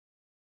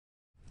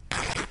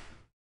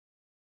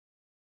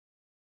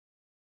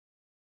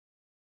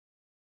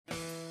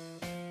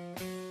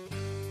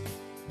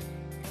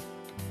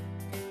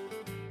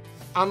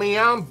I mean,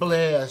 I'm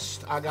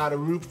blessed. I got a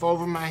roof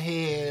over my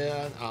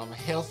head. I'm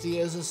healthy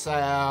as a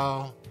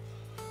sow.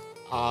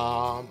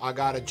 I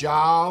got a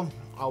job.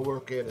 I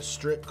work at a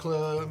strip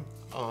club.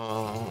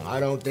 I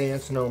don't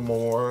dance no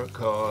more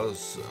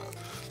because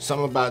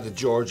something about the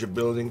Georgia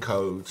building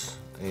codes.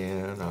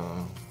 And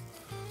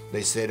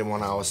they said that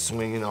when I was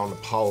swinging on the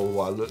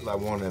pole, I looked like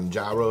one of them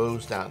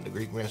gyros down at the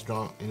Greek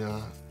restaurant, you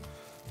know?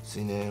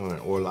 Seen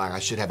them? Or like I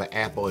should have an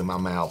apple in my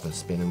mouth and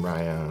spinning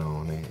around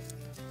on it.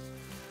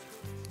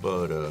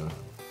 But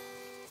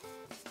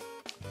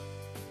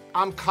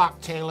I'm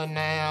cocktailing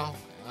now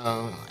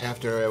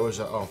after there was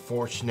an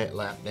unfortunate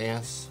lap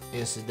dance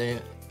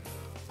incident.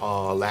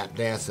 Lap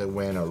dance that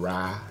went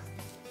awry.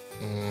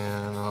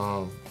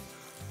 And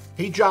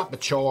he dropped the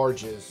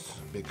charges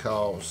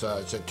because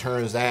as it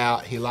turns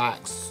out he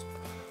likes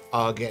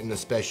getting the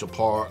special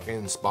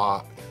parking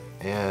spot.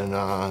 And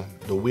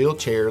the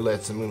wheelchair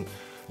lets him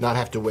not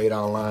have to wait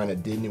online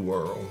at Disney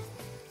World.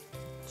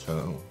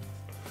 So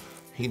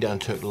he done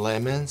took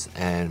lemons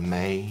and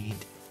made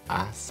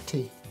iced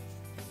tea.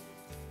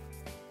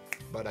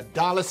 But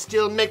 $1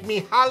 still make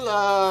me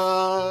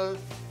holler.